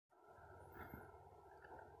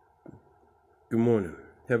Good morning.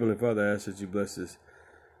 Heavenly Father, I ask that you bless this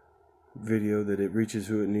video, that it reaches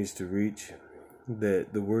who it needs to reach,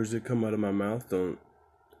 that the words that come out of my mouth don't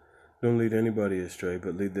lead anybody astray,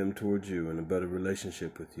 but lead them towards you and a better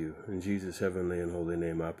relationship with you. In Jesus' heavenly and holy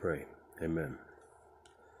name I pray. Amen.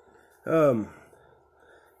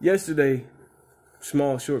 Yesterday,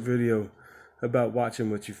 small short video about watching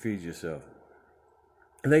what you feed yourself.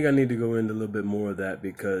 I think I need to go into a little bit more of that,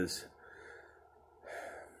 because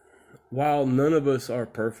while none of us are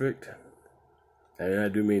perfect, and I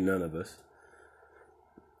do mean none of us,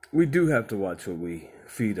 we do have to watch what we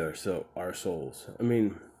feed our souls. I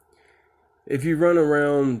mean, if you run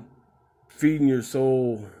around feeding your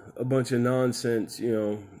soul a bunch of nonsense,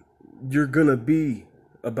 you're gonna be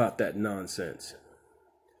about that nonsense.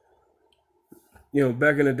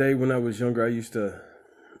 Back in the day when I was younger, I used to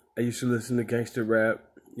listen to gangster rap.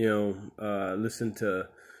 Listen to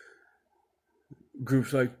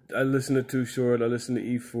groups like, I listened to Too Short, I listened to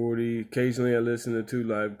E40, occasionally I listened to Two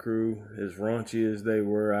Live Crew. As raunchy as they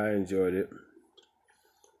were, I enjoyed it.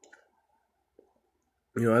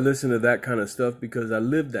 I listened to that kind of stuff because I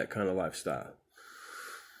lived that kind of lifestyle.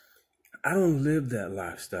 I don't live that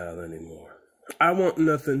lifestyle anymore. I want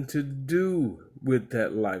nothing to do with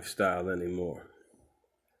that lifestyle anymore.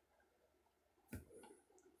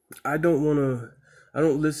 I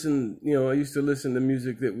don't listen, I used to listen to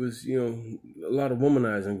music that was, a lot of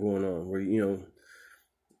womanizing going on, where, you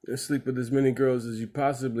sleep with as many girls as you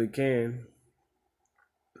possibly can.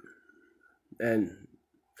 And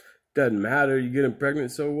doesn't matter, you get them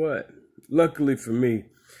pregnant, so what? Luckily for me,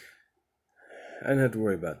 I didn't have to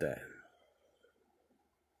worry about that.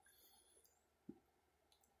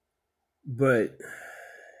 But,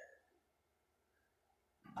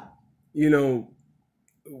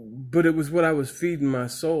 but it was what I was feeding my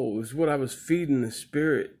soul. It was what I was feeding the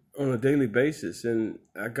spirit on a daily basis. And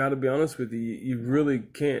I got to be honest with you, you really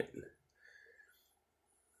can't.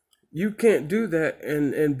 You can't do that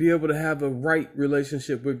and be able to have a right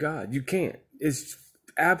relationship with God. You can't. It's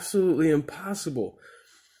absolutely impossible.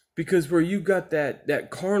 Because where you got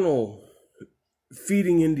that carnal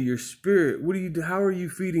feeding into your spirit, what do you do? How are you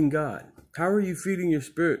feeding God? How are you feeding your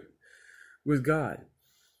spirit with God?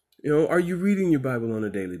 Are you reading your Bible on a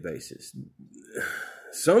daily basis?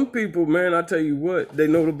 Some people, man, I tell you what, they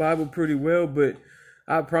know the Bible pretty well, but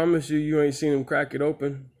I promise you, you ain't seen them crack it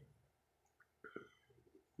open.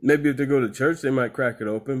 Maybe if they go to church, they might crack it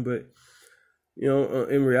open, but,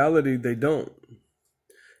 in reality, they don't.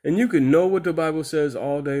 And you can know what the Bible says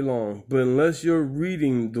all day long, but unless you're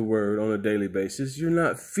reading the Word on a daily basis, you're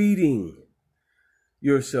not feeding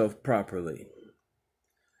yourself properly.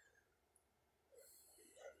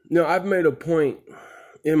 I've made a point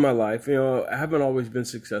in my life, I haven't always been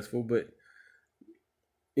successful, but,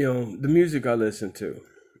 the music I listen to,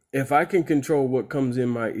 if I can control what comes in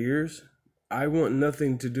my ears, I want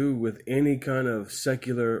nothing to do with any kind of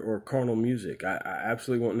secular or carnal music. I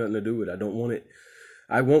absolutely want nothing to do with it. I don't want it.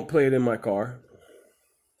 I won't play it in my car.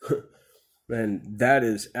 And that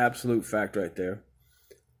is absolute fact right there.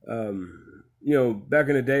 Back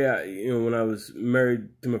in the day, when I was married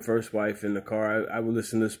to my first wife in the car, I would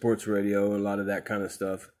listen to sports radio and a lot of that kind of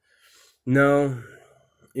stuff. No,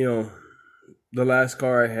 the last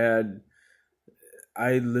car I had,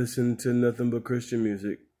 I listened to nothing but Christian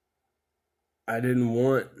music. I didn't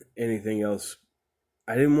want anything else.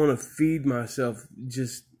 I didn't want to feed myself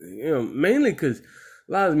just, mainly because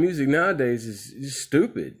a lot of the music nowadays is just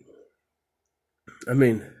stupid. I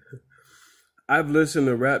mean, I've listened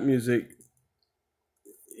to rap music,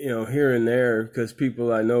 here and there because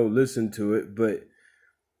people I know listen to it, but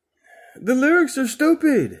the lyrics are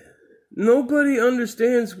stupid. Nobody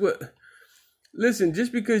understands what. Listen,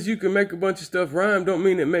 just because you can make a bunch of stuff rhyme don't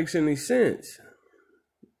mean it makes any sense.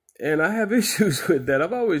 And I have issues with that.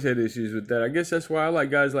 I've always had issues with that. I guess that's why I like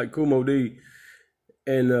guys like Kool Moe Dee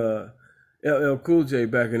and LL Cool J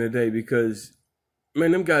back in the day, because,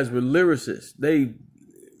 man, them guys were lyricists.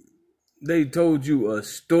 They told you a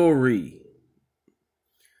story.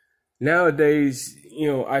 Nowadays,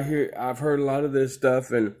 I've heard a lot of this stuff,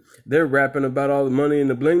 and they're rapping about all the money and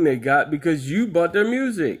the bling they got because you bought their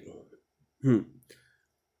music.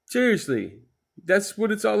 Seriously, that's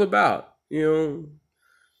what it's all about.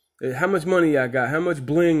 How much money I got, how much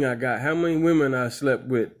bling I got, how many women I slept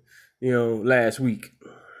with, last week.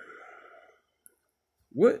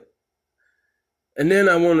 What? And then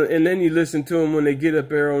you listen to them when they get up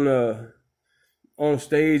there on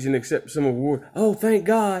stage and accept some award. Oh, thank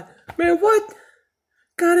God. Man, what?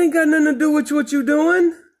 God ain't got nothing to do with what you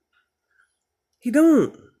doing. He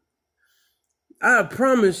don't. I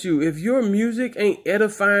promise you, if your music ain't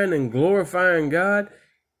edifying and glorifying God,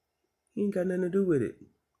 He ain't got nothing to do with it.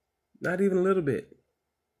 Not even a little bit.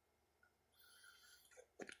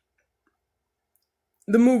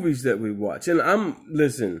 The movies that we watch, and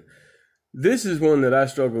listen, this is one that I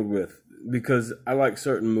struggled with because I like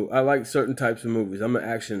certain types of movies. I'm an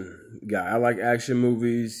action guy. I like action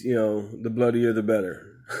movies, the bloodier the better.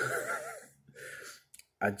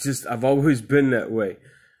 I've always been that way.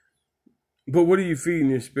 But what are you feeding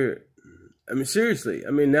your spirit? I mean, seriously.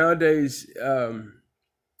 I mean, nowadays,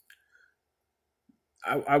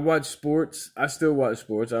 I watch sports. I still watch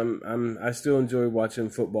sports. I still enjoy watching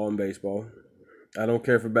football and baseball. I don't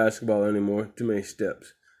care for basketball anymore. Too many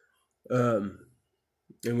steps. And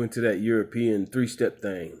went to that European 3-step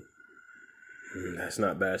thing. That's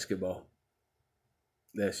not basketball.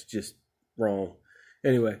 That's just wrong.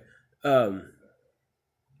 Anyway,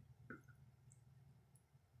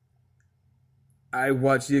 I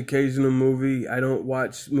watch the occasional movie. I don't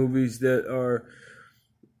watch movies that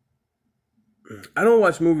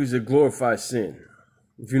glorify sin,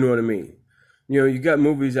 if you know what I mean. You got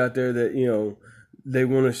movies out there that, they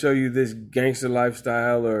want to show you this gangster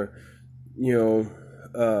lifestyle or,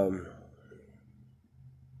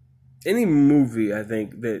 any movie, I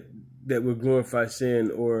think, that would glorify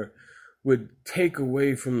sin or would take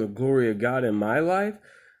away from the glory of God in my life.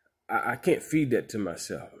 I can't feed that to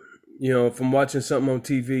myself. If I'm watching something on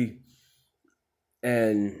TV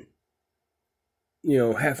and,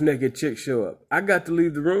 half-naked chicks show up, I got to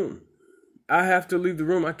leave the room. I have to leave the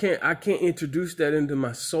room. I can't introduce that into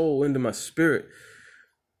my soul, into my spirit.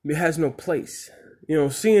 It has no place.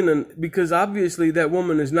 Because obviously that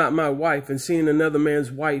woman is not my wife, and seeing another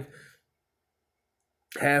man's wife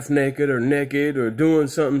half naked or naked or doing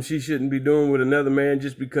something she shouldn't be doing with another man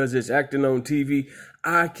just because it's acting on TV,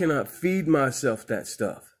 I cannot feed myself that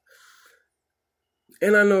stuff.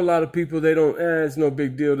 And I know a lot of people, it's no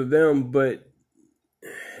big deal to them, but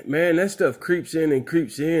man, that stuff creeps in,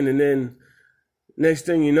 and then next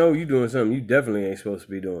thing you know, you're doing something you definitely ain't supposed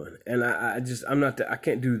to be doing. And I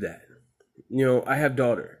can't do that. I have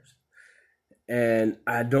daughters, and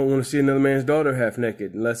I don't want to see another man's daughter half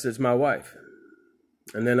naked unless it's my wife.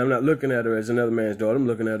 And then I'm not looking at her as another man's daughter. I'm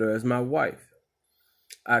looking at her as my wife.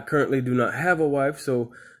 I currently do not have a wife,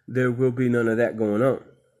 so there will be none of that going on.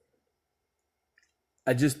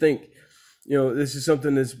 I just think, this is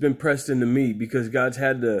something that's been pressed into me because God's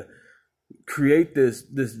had to create this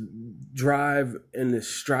drive and this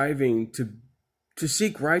striving to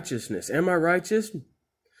seek righteousness. Am I righteous?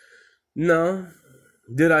 No.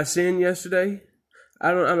 Did I sin yesterday?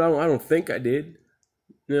 I don't think I did.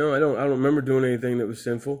 I don't remember doing anything that was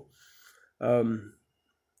sinful.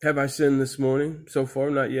 Have I sinned this morning? So far,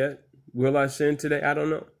 not yet. Will I sin today? I don't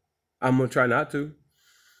know. I'm going to try not to.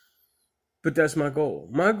 But that's my goal.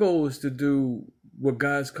 My goal is to do what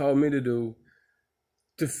God's called me to do,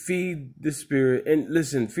 to feed the spirit. And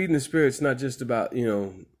listen, feeding the spirit's not just about,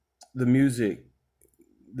 the music,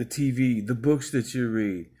 the TV, the books that you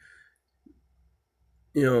read,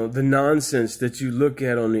 the nonsense that you look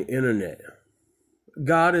at on the internet.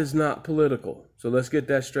 God is not political. So let's get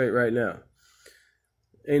that straight right now.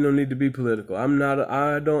 Ain't no need to be political. I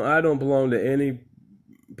don't belong to any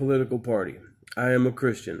political party. I am a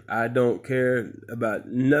Christian. I don't care about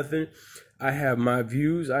nothing. I have my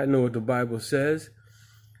views. I know what the Bible says.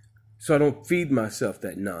 So I don't feed myself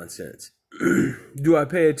that nonsense. Do I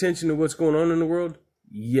pay attention to what's going on in the world?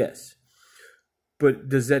 Yes. But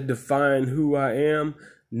does that define who I am?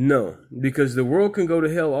 No. Because the world can go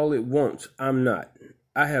to hell all it wants. I'm not.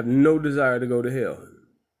 I have no desire to go to hell.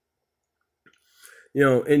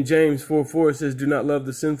 In James 4:4 it says, do not love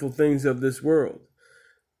the sinful things of this world.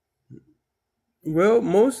 Well,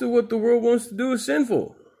 most of what the world wants to do is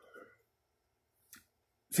sinful.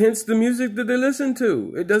 Hence the music that they listen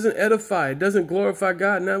to. It doesn't edify. It doesn't glorify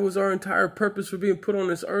God. And that was our entire purpose for being put on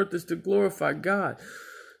this earth, is to glorify God.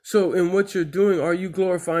 So in what you're doing, are you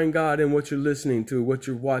glorifying God in what you're listening to, what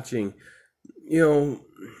you're watching?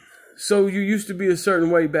 So you used to be a certain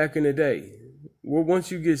way back in the day. Well, once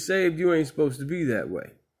you get saved, you ain't supposed to be that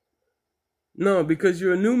way. No, because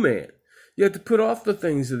you're a new man. You have to put off the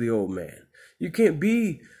things of the old man. You can't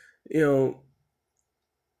be, you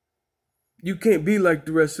can't be like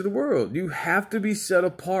the rest of the world. You have to be set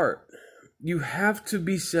apart. You have to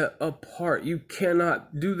be set apart. You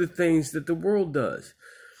cannot do the things that the world does.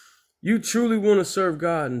 You truly want to serve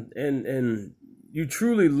God and you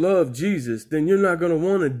truly love Jesus, then you're not going to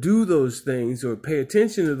want to do those things or pay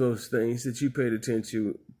attention to those things that you paid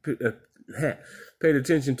attention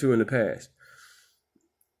to in the past.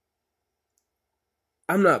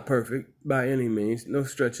 I'm not perfect by any means. No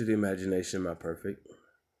stretch of the imagination am I perfect.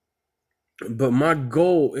 But my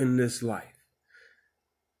goal in this life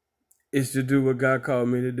is to do what God called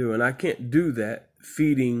me to do. And I can't do that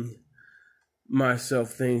feeding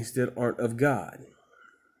myself things that aren't of God.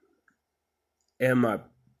 And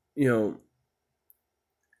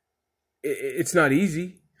it's not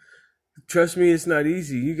easy. Trust me, it's not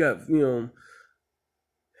easy. You got,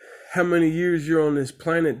 how many years you're on this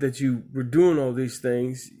planet that you were doing all these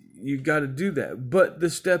things. You got to do that. But the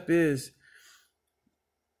step is,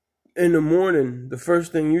 in the morning, the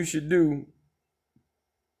first thing you should do,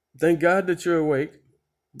 thank God that you're awake,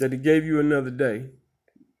 that He gave you another day.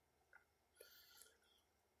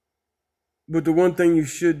 But the one thing you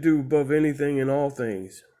should do above anything and all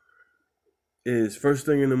things is first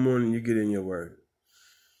thing in the morning you get in your word.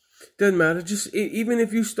 Doesn't matter. Just even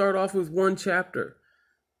if you start off with one chapter,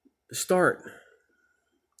 start.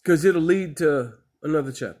 Because it'll lead to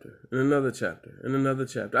another chapter and another chapter and another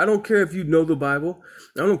chapter. I don't care if you know the Bible.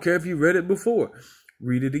 I don't care if you read it before.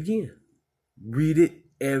 Read it again. Read it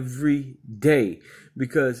every day.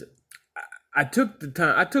 Because I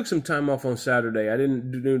took some time off on Saturday. I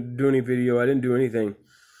didn't do any video. I didn't do anything.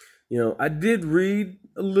 I did read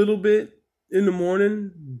a little bit in the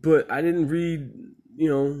morning, but I didn't read,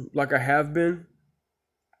 like I have been.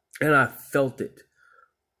 And I felt it.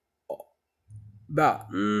 About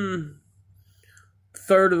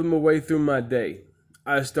third of the way through my day,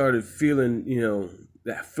 I started feeling,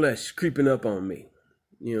 that flesh creeping up on me,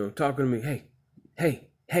 talking to me,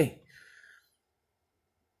 hey.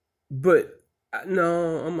 But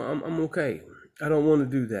no, I'm okay. I don't want to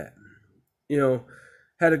do that.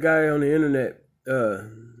 Had a guy on the internet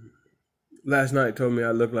last night told me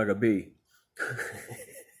I look like a bee.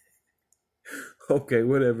 Okay,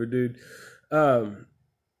 whatever, dude. The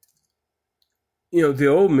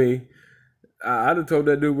old me, I'd have told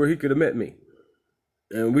that dude where he could have met me.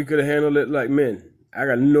 And we could have handled it like men. I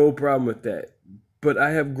got no problem with that. But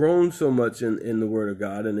I have grown so much in the Word of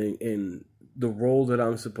God and in the role that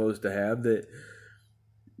I'm supposed to have that,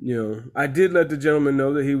 I did let the gentleman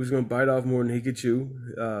know that he was going to bite off more than he could chew.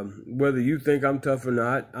 Whether you think I'm tough or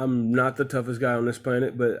not, I'm not the toughest guy on this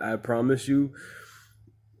planet, but I promise you,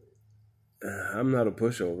 I'm not a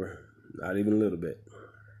pushover. Not even a little bit.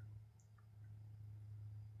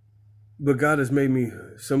 But God has made me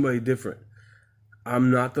somebody different.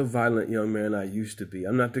 I'm not the violent young man I used to be.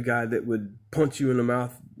 I'm not the guy that would punch you in the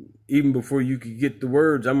mouth even before you could get the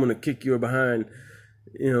words. I'm going to kick you behind,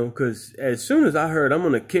 because as soon as I heard I'm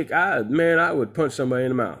going to kick, I would punch somebody in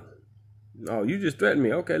the mouth. Oh, you just threatened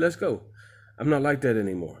me. Okay, let's go. I'm not like that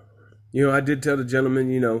anymore. I did tell the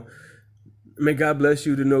gentleman, may God bless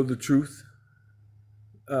you to know the truth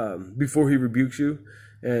before He rebukes you.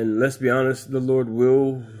 And let's be honest, the Lord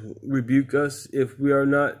will rebuke us if we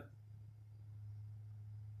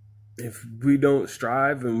don't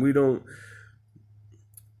strive and we don't,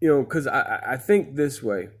 because I think this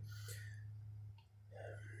way.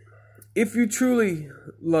 If you truly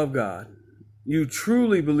love God, you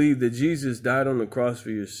truly believe that Jesus died on the cross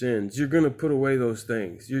for your sins, you're going to put away those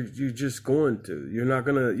things. You're just going to. You're not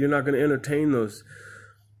going to entertain those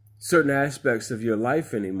certain aspects of your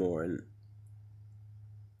life anymore. And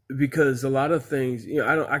because a lot of things,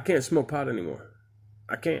 I can't smoke pot anymore.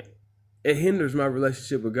 I can't. It hinders my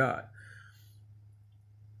relationship with God.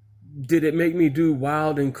 Did it make me do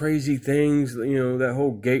wild and crazy things? That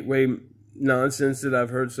whole gateway nonsense that I've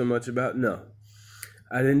heard so much about? No.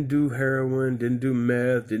 I didn't do heroin, didn't do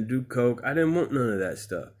meth, didn't do coke. I didn't want none of that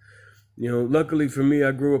stuff. Luckily for me,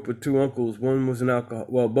 I grew up with two uncles. One was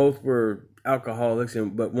both were alcoholics,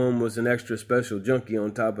 but one was an extra special junkie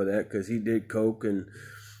on top of that because he did coke and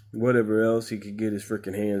whatever else he could get his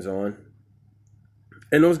freaking hands on.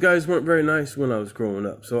 And those guys weren't very nice when I was growing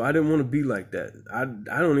up. So I didn't want to be like that. I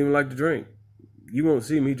don't even like to drink. You won't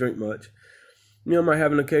see me drink much. I might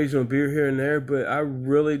have an occasional beer here and there, but I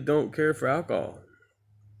really don't care for alcohol.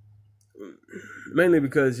 Mainly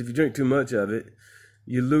because if you drink too much of it,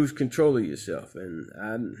 you lose control of yourself.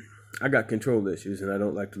 And I got control issues, and I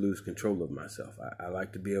don't like to lose control of myself. I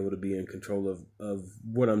like to be able to be in control of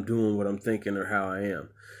what I'm doing, what I'm thinking, or how I am.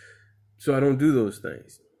 So I don't do those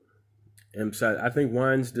things. And besides, I think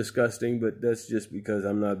wine's disgusting, but that's just because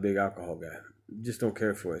I'm not a big alcohol guy. Just don't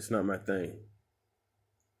care for it. It's not my thing.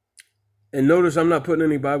 And notice I'm not putting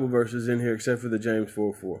any Bible verses in here except for the James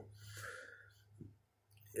 4:4.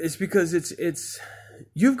 It's because it's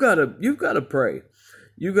you've got to pray.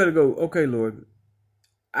 You've got to go, okay, Lord,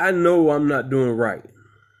 I know I'm not doing right.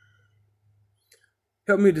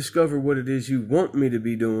 Help me discover what it is you want me to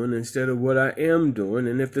be doing instead of what I am doing.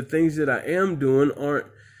 And if the things that I am doing aren't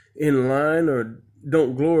in line or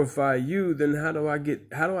don't glorify you, then how do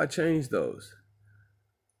I change those?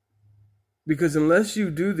 Because unless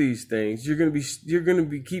you do these things, you're gonna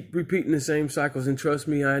be keep repeating the same cycles. And trust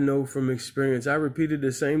me, I know from experience. I repeated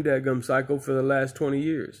the same dadgum cycle for the last 20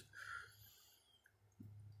 years.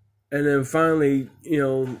 And then finally,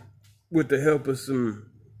 with the help of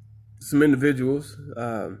some individuals,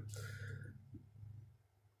 to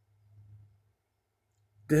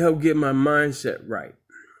help get my mindset right.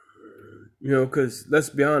 Because let's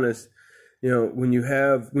be honest, when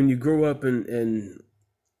you grow up and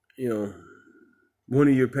one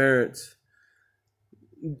of your parents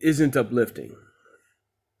isn't uplifting,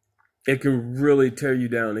 it can really tear you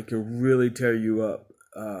down. It can really tear you up.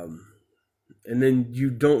 And then you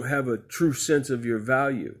don't have a true sense of your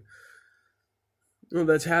value.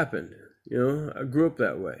 That's happened. I grew up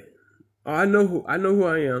that way. I know who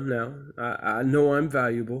I am now. I know I'm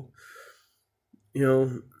valuable.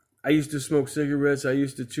 I used to smoke cigarettes. I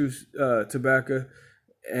used to chew tobacco.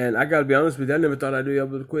 And I got to be honest with you, I never thought I'd be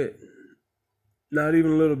able to quit. Not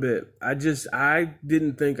even a little bit. I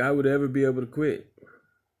didn't think I would ever be able to quit.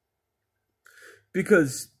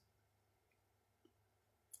 Because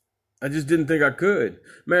I just didn't think I could.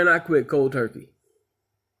 Man, I quit cold turkey.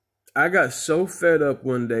 I got so fed up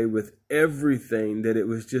one day with everything that it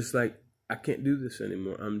was just like, I can't do this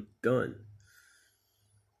anymore. I'm done.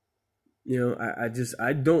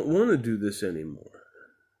 I don't want to do this anymore.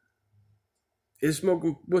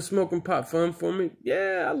 Was smoking pot fun for me?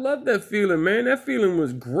 Yeah, I love that feeling, man. That feeling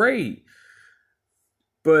was great.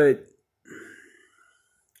 But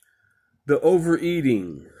the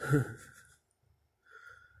overeating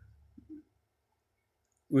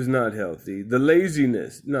was not healthy. The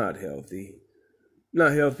laziness, not healthy.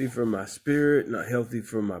 Not healthy for my spirit, not healthy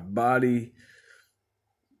for my body.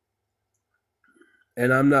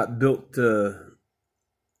 And I'm not built to,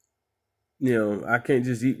 I can't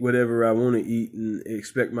just eat whatever I want to eat and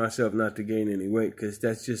expect myself not to gain any weight, because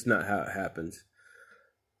that's just not how it happens.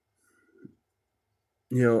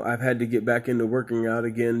 I've had to get back into working out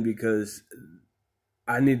again because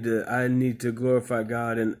I need to glorify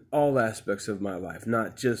God in all aspects of my life,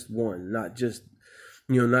 not just one, not just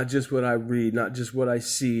what I read, not just what I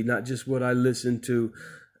see, not just what I listen to.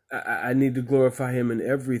 I need to glorify Him in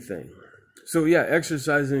everything. So yeah,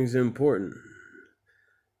 exercising is important.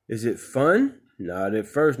 Is it fun? Not at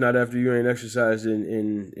first, not after you ain't exercised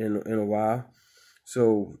in a while.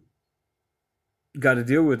 So got to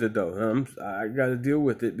deal with it though. I got to deal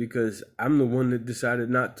with it because I'm the one that decided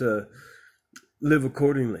not to live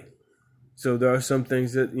accordingly. So there are some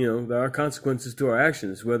things that, there are consequences to our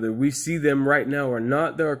actions. Whether we see them right now or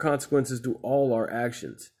not, there are consequences to all our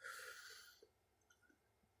actions.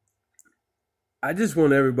 I just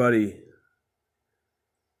want everybody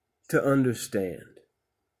to understand.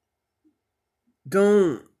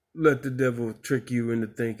 Don't let the devil trick you into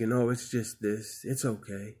thinking, oh, it's just this. It's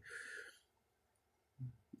okay.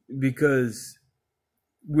 Because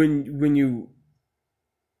when you...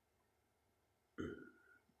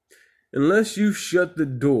 Unless you shut the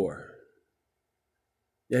door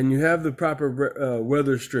and you have the proper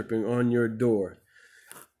weather stripping on your door,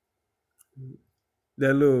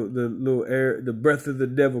 the little air, the breath of the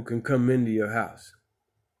devil can come into your house.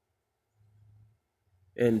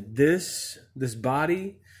 And this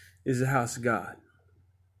body is the house of God,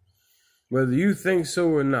 whether you think so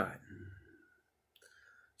or not.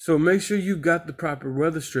 So make sure you got the proper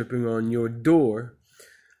weather stripping on your door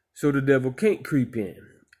so the devil can't creep in.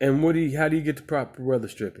 And how do you get the proper weather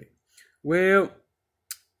stripping? Well,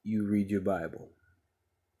 you read your Bible.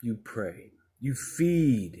 You pray. You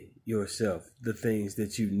feed yourself the things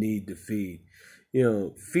that you need to feed.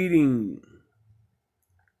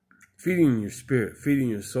 Feeding your spirit, feeding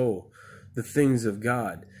your soul, the things of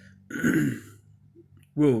God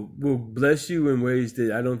will bless you in ways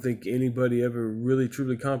that I don't think anybody ever really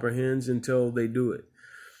truly comprehends until they do it.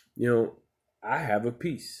 I have a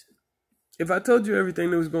peace. If I told you everything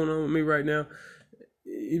that was going on with me right now,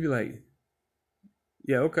 you'd be like,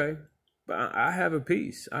 yeah, okay. But I have a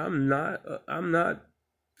peace. I'm not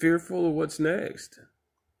fearful of what's next.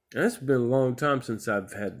 And it's been a long time since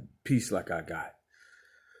I've had peace like I got.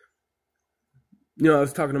 I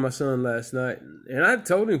was talking to my son last night, and I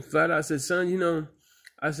told him flat out, I said, son,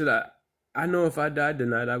 I know if I died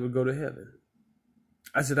tonight, I would go to heaven.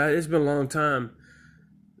 I said, it's been a long time,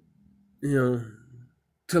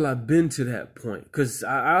 till I've been to that point. Because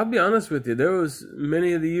I'll be honest with you, there was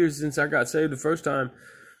many of the years since I got saved the first time.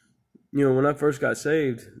 When I first got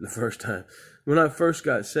saved,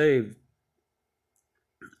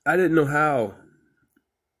 I didn't know how,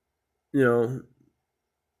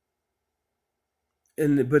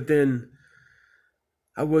 but then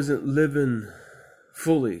I wasn't living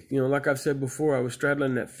fully. Like I've said before, I was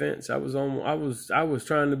straddling that fence. I was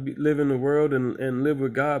trying to live in the world and live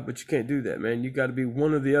with God, but you can't do that, man. You got to be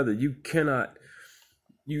one or the other. You cannot.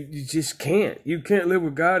 You just can't. You can't live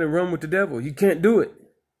with God and run with the devil. You can't do it.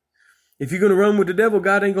 If you're going to run with the devil,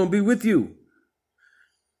 God ain't going to be with you.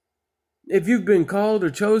 If you've been called or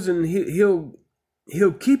chosen, he'll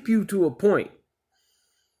keep you to a point.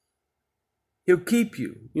 He'll keep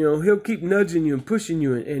you. He'll keep nudging you and pushing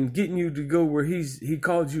you and getting you to go where he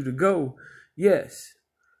called you to go. Yes.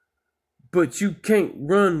 But you can't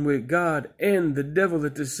run with God and the devil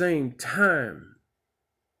at the same time.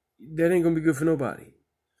 That ain't going to be good for nobody.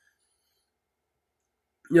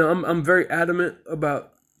 I'm very adamant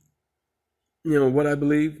about what I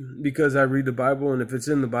believe, because I read the Bible, and if it's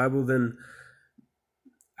in the Bible, then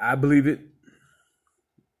I believe it.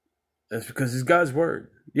 That's because it's God's word.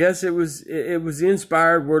 Yes, it was the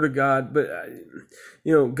inspired word of God, but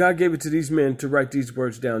God gave it to these men to write these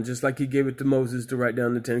words down, just like he gave it to Moses to write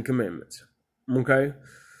down the 10 Commandments. Okay?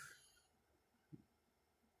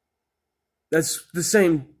 That's the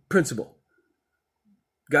same principle.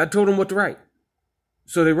 God told them what to write,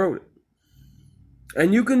 so they wrote it.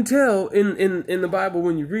 And you can tell in the Bible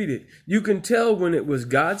when you read it, you can tell when it was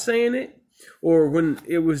God saying it or when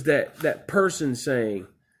it was that person saying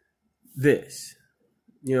this.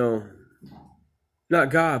 Not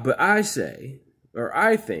God, but I say, or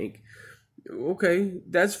I think, okay,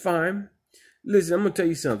 that's fine. Listen, I'm going to tell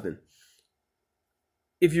you something.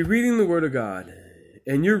 If you're reading the Word of God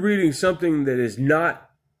and you're reading something that is not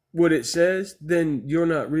what it says, then you're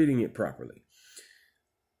not reading it properly.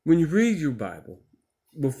 When you read your Bible,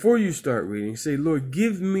 before you start reading, say, Lord,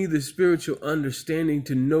 give me the spiritual understanding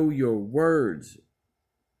to know your words.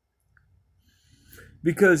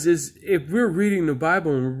 Because if we're reading the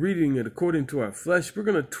Bible and we're reading it according to our flesh, we're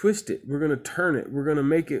going to twist it. We're going to turn it. We're going to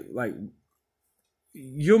make it like,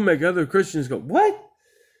 you'll make other Christians go, what?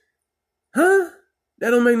 Huh? That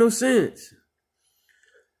don't make no sense.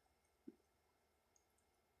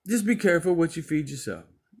 Just be careful what you feed yourself.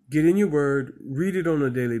 Get in your word. Read it on a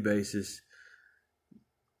daily basis.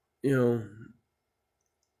 Do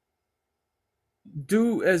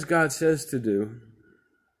as God says to do.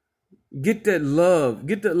 Get that love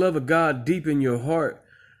of God deep in your heart.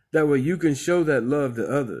 That way you can show that love to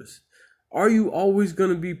others. Are you always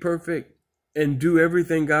going to be perfect and do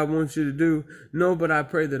everything God wants you to do? No, but I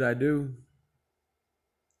pray that I do.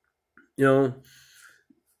 And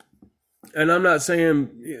I'm not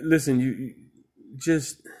saying, listen, you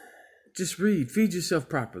just read, feed yourself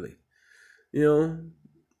properly.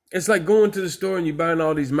 It's like going to the store and you buying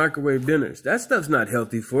all these microwave dinners. That stuff's not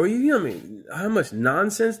healthy for you. You know what I mean? How much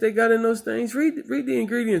nonsense they got in those things? Read the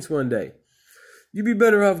ingredients one day. You'd be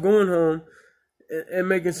better off going home and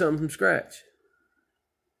making something from scratch.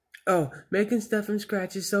 Oh, making stuff from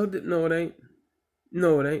scratch is so... No, it ain't.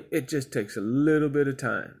 No, it ain't. It just takes a little bit of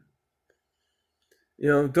time.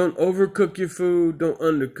 Don't overcook your food. Don't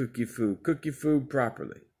undercook your food. Cook your food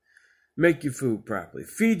properly. Make your food properly.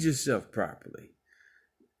 Feed yourself properly.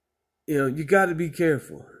 You got to be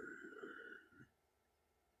careful.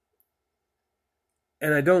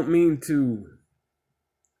 And I don't mean to...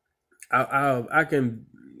 I can...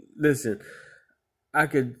 Listen, I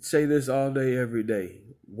could say this all day, every day.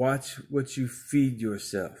 Watch what you feed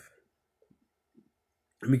yourself.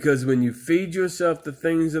 Because when you feed yourself the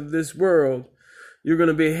things of this world, you're going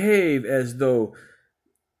to behave as though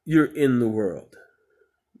you're in the world.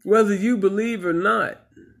 Whether you believe or not,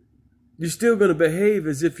 you're still going to behave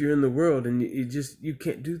as if you're in the world, and you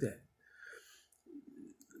can't do that.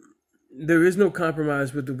 There is no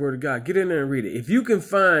compromise with the Word of God. Get in there and read it. If you can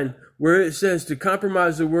find where it says to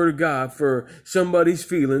compromise the Word of God for somebody's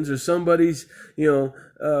feelings or somebody's, to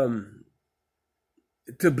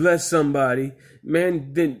bless somebody,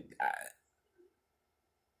 man, then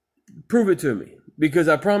prove it to me, because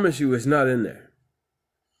I promise you it's not in there.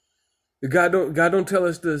 God don't tell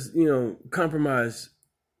us to, compromise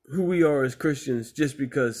who we are as Christians just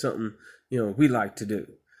because something, we like to do.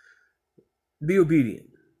 Be obedient.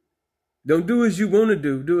 Don't do as you want to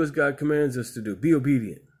do. Do as God commands us to do. Be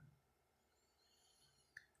obedient.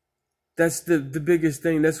 That's the biggest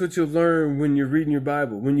thing. That's what you'll learn when you're reading your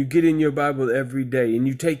Bible. When you get in your Bible every day and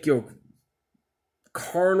you take your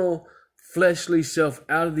carnal, fleshly self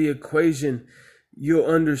out of the equation, you'll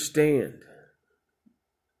understand.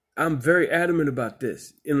 I'm very adamant about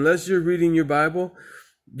this. Unless you're reading your Bible,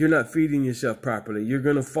 you're not feeding yourself properly. You're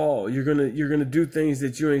going to fall. You're going to do things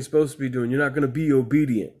that you ain't supposed to be doing. You're not going to be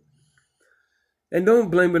obedient. And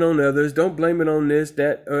don't blame it on others. Don't blame it on this,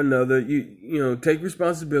 that, or another. You take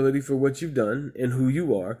responsibility for what you've done and who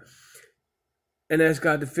you are, and ask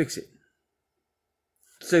God to fix it.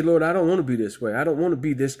 Say, Lord, I don't want to be this way. I don't want to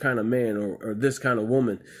be this kind of man or this kind of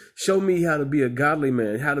woman. Show me how to be a godly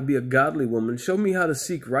man, how to be a godly woman. Show me how to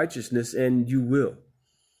seek righteousness, and you will.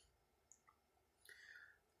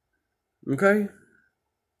 Okay?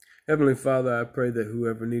 Heavenly Father, I pray that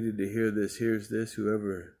whoever needed to hear this hears this.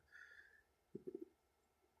 Whoever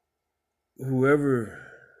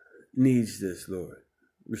needs this, Lord,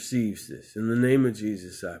 receives this. In the name of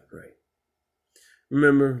Jesus, I pray.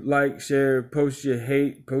 Remember, like, share, post your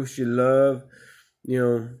hate, post your love,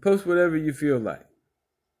 post whatever you feel like.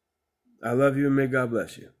 I love you and may God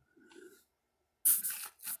bless you.